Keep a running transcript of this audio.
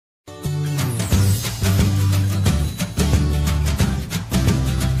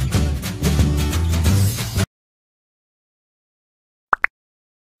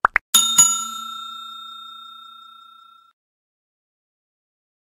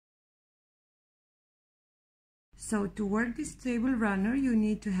So to work this table runner, you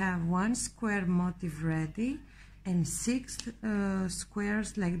need to have one square motif ready and 6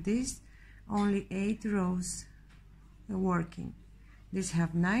 squares like this, only 8 rows working. These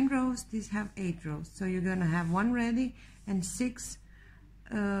have 9 rows, these have 8 rows. So you're gonna have one ready and 6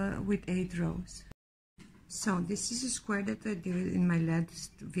 with 8 rows. So this is a square that I did in my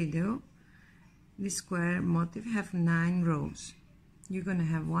last video. This square motif have 9 rows. You're gonna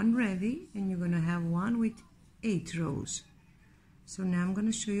have one ready and you're gonna have one with 8 rows. So now I'm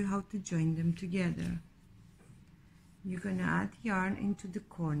gonna show you how to join them together. You're gonna add yarn into the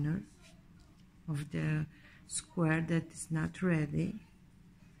corner of the square that is not ready,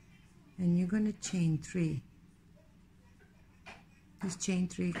 and you're gonna chain 3. This chain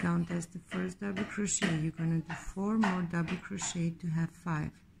 3 counts as the first double crochet. You're gonna do 4 more double crochet to have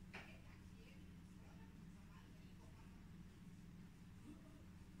 5.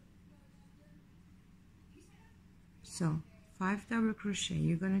 So 5 double crochet,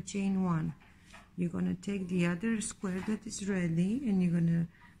 you're gonna chain 1. You're gonna take the other square that is ready and you're gonna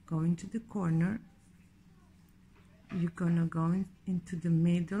go into the corner. You're gonna go into the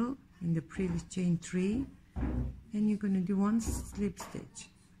middle in the previous chain 3, and you're gonna do 1 slip stitch.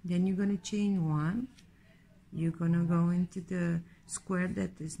 Then you're gonna chain 1. You're gonna go into the square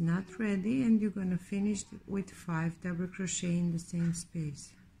that is not ready and you're gonna finish with 5 double crochet in the same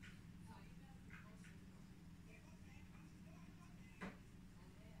space.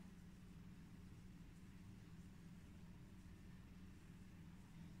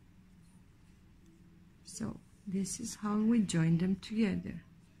 So this is how we join them together.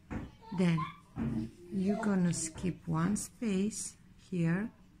 Then you're gonna skip 1 space here.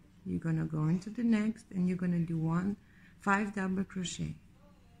 You're gonna go into the next and you're gonna do 5 double crochet.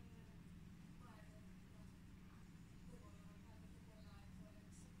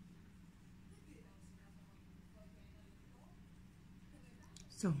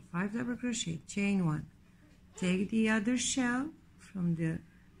 So 5 double crochet, chain 1. Take the other shell from the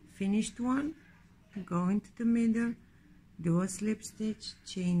finished one, go into the middle, do a slip stitch,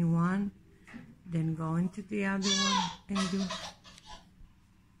 chain 1, then go into the other one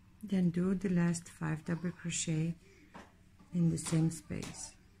and do the last 5 double crochet in the same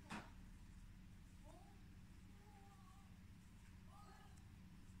space.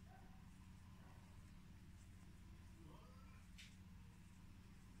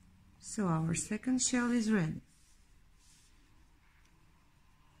 So our second shell is ready.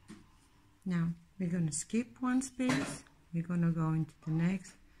 Now we're going to skip 1 space, we're going to go into the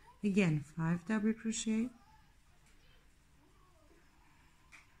next, again 5 double crochet,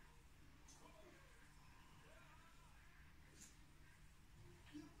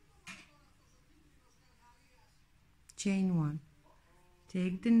 chain 1,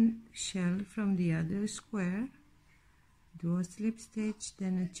 take the shell from the other square, do a slip stitch,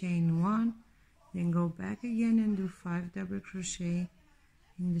 then a chain 1, then go back again and do 5 double crochet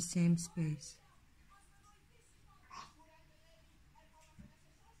in the same space.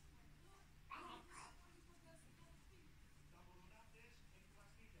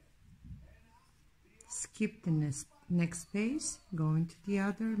 Skip the next space, go into the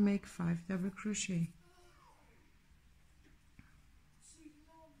other, make 5 double crochet.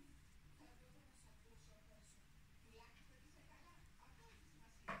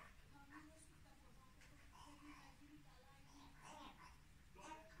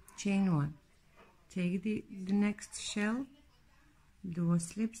 Chain 1, take the next shell, do a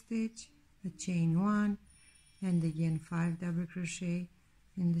slip stitch, a chain 1, and again 5 double crochet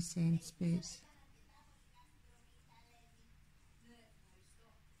in the same space.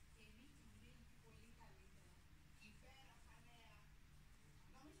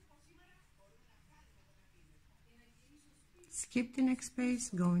 Skip the next space,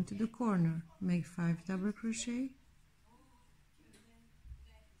 go into the corner, make 5 double crochet,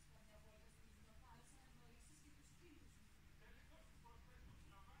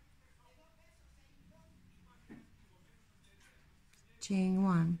 chain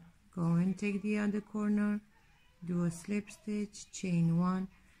 1, go and take the other corner, do a slip stitch, chain 1,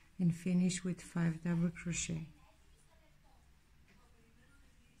 and finish with 5 double crochet.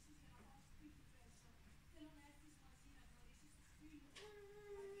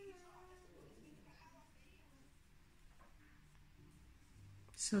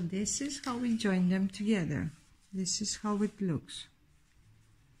 So this is how we join them together. This is how it looks.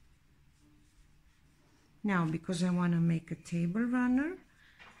 Now, because I want to make a table runner,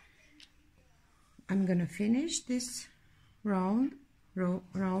 I'm going to finish this row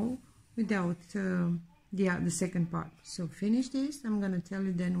without the second part. So finish this, I'm going to tell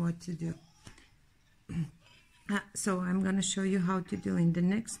you then what to do. So I'm going to show you how to do. In the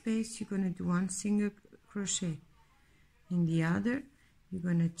next space you're going to do 1 single crochet. In the other you're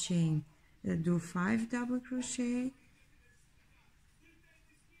going to chain, do 5 double crochet,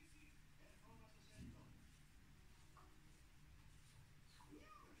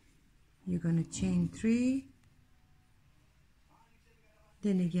 you're going to chain 3,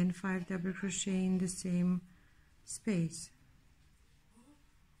 then again 5 double crochet in the same space.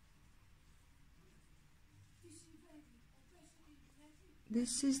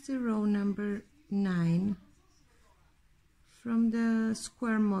 This is the row number 9 from the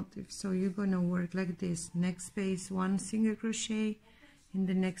square motif. So you're going to work like this. Next space 1 single crochet, in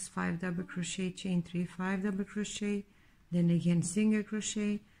the next 5 double crochet, chain 3, 5 double crochet, then again single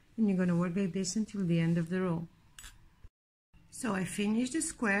crochet, and you're going to work like this until the end of the row. So I finished the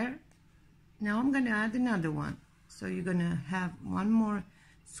square. Now I'm going to add another one. So you're going to have one more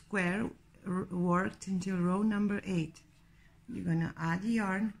square worked until row number 8. You're going to add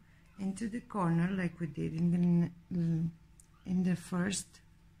yarn into the corner like we did in the first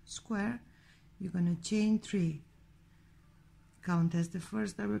square. You're going to chain 3, count as the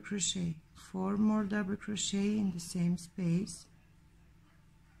first double crochet, 4 more double crochet in the same space,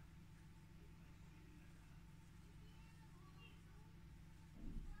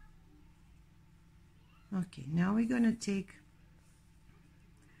 okay. Now we're going to take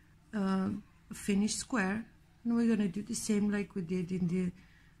a finished square, and we're going to do the same like we did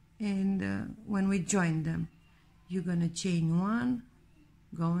when we joined them. You're going to chain 1,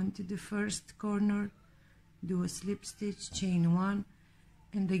 go into the first corner, do a slip stitch, chain 1,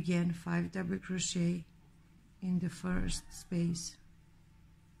 and again 5 double crochet in the first space.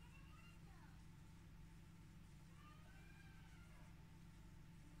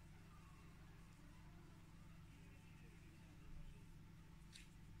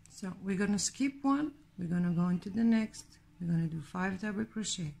 So we're going to skip one, we're going to go into the next, we're going to do 5 double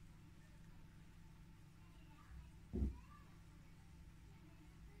crochet.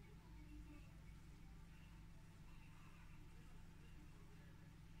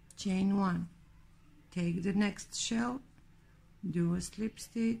 Chain 1, take the next shell, do a slip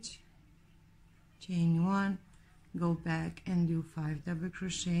stitch, chain 1, go back and do 5 double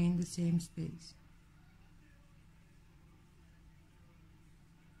crochet in the same space.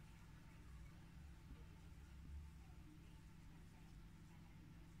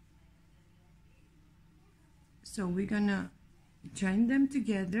 So we're gonna join them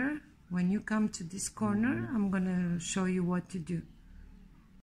together. When you come to this corner, I'm gonna show you what to do.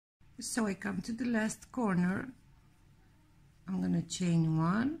 So I come to the last corner, I'm gonna chain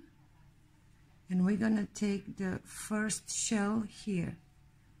 1, and we're gonna take the first shell here.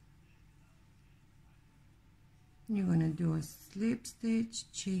 You're gonna do a slip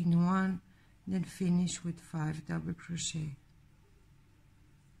stitch, chain 1, then finish with 5 double crochet.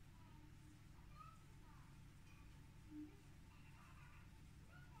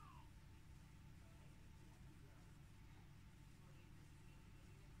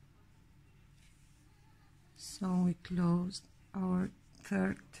 So we closed our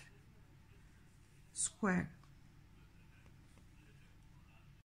third square.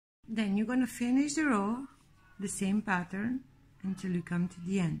 Then you're going to finish the row the same pattern until you come to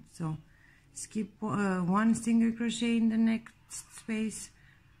the end. So skip 1 single crochet in the next space,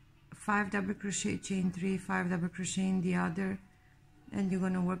 5 double crochet, chain 3, 5 double crochet in the other, and you're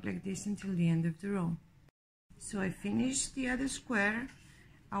going to work like this until the end of the row. So I finished the other square.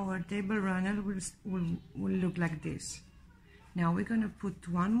 Our table runner will look like this. Now we're going to put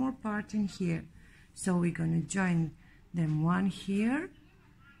one more part in here. So we're going to join them, one here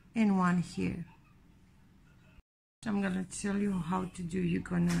and one here. So I'm going to tell you how to do. You're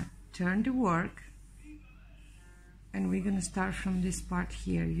going to turn the work, and we're going to start from this part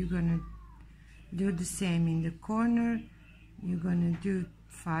here. You're going to do the same in the corner. You're going to do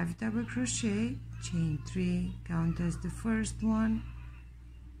 5 double crochet, chain 3, count as the first one.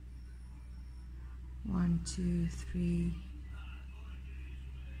 1, 2, 3,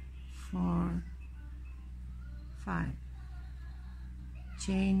 4, 5.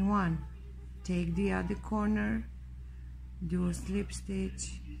 Chain 1, take the other corner, do a slip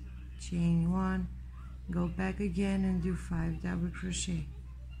stitch, chain 1, go back again and do 5 double crochet.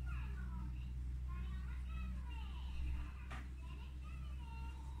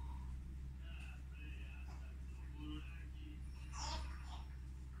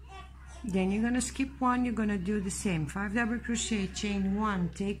 Then you're going to skip one, you're going to do the same, 5 double crochet, chain 1,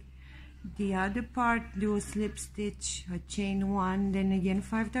 take the other part, do a slip stitch, a chain 1, then again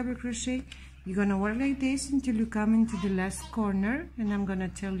 5 double crochet. You're going to work like this until you come into the last corner, and I'm going to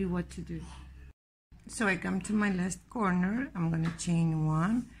tell you what to do. So I come to my last corner, I'm going to chain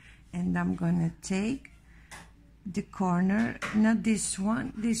 1, and I'm going to take the corner, not this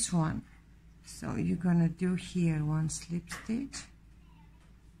one, this one. So you're going to do here 1 slip stitch,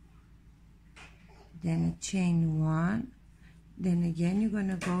 then a chain 1, then again you're going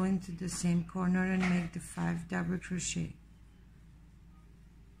to go into the same corner and make the 5 double crochet.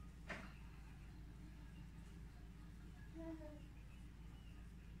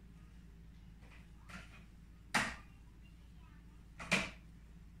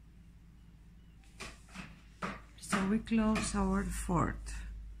 So we close our 4th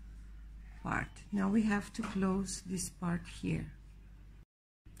part. Now we have to close this part here.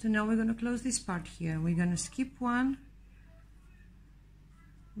 So now we're going to close this part here. We're going to skip 1.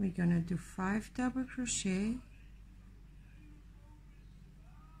 We're going to do 5 double crochet,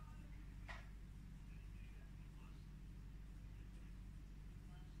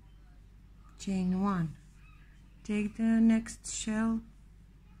 chain 1, take the next shell,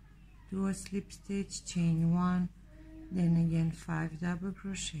 do a slip stitch, chain 1, then again 5 double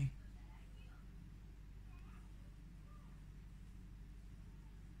crochet.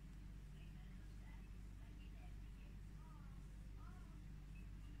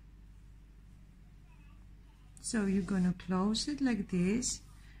 So you're going to close it like this,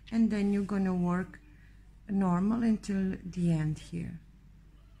 and then you're going to work normal until the end here.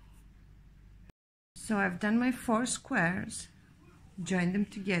 So I've done my 4 squares, join them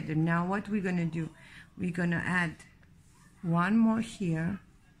together. Now what we're going to do, we're going to add 1 more here,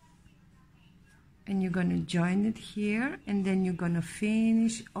 and you're going to join it here, and then you're going to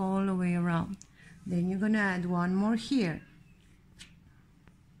finish all the way around. Then you're going to add 1 more here.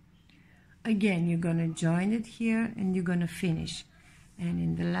 Again, you're going to join it here, and you're going to finish. And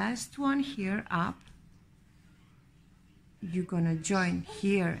in the last one here up, you're going to join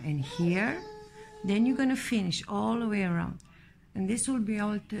here and here. Then you're going to finish all the way around. And this will be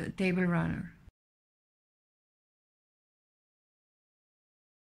our table runner.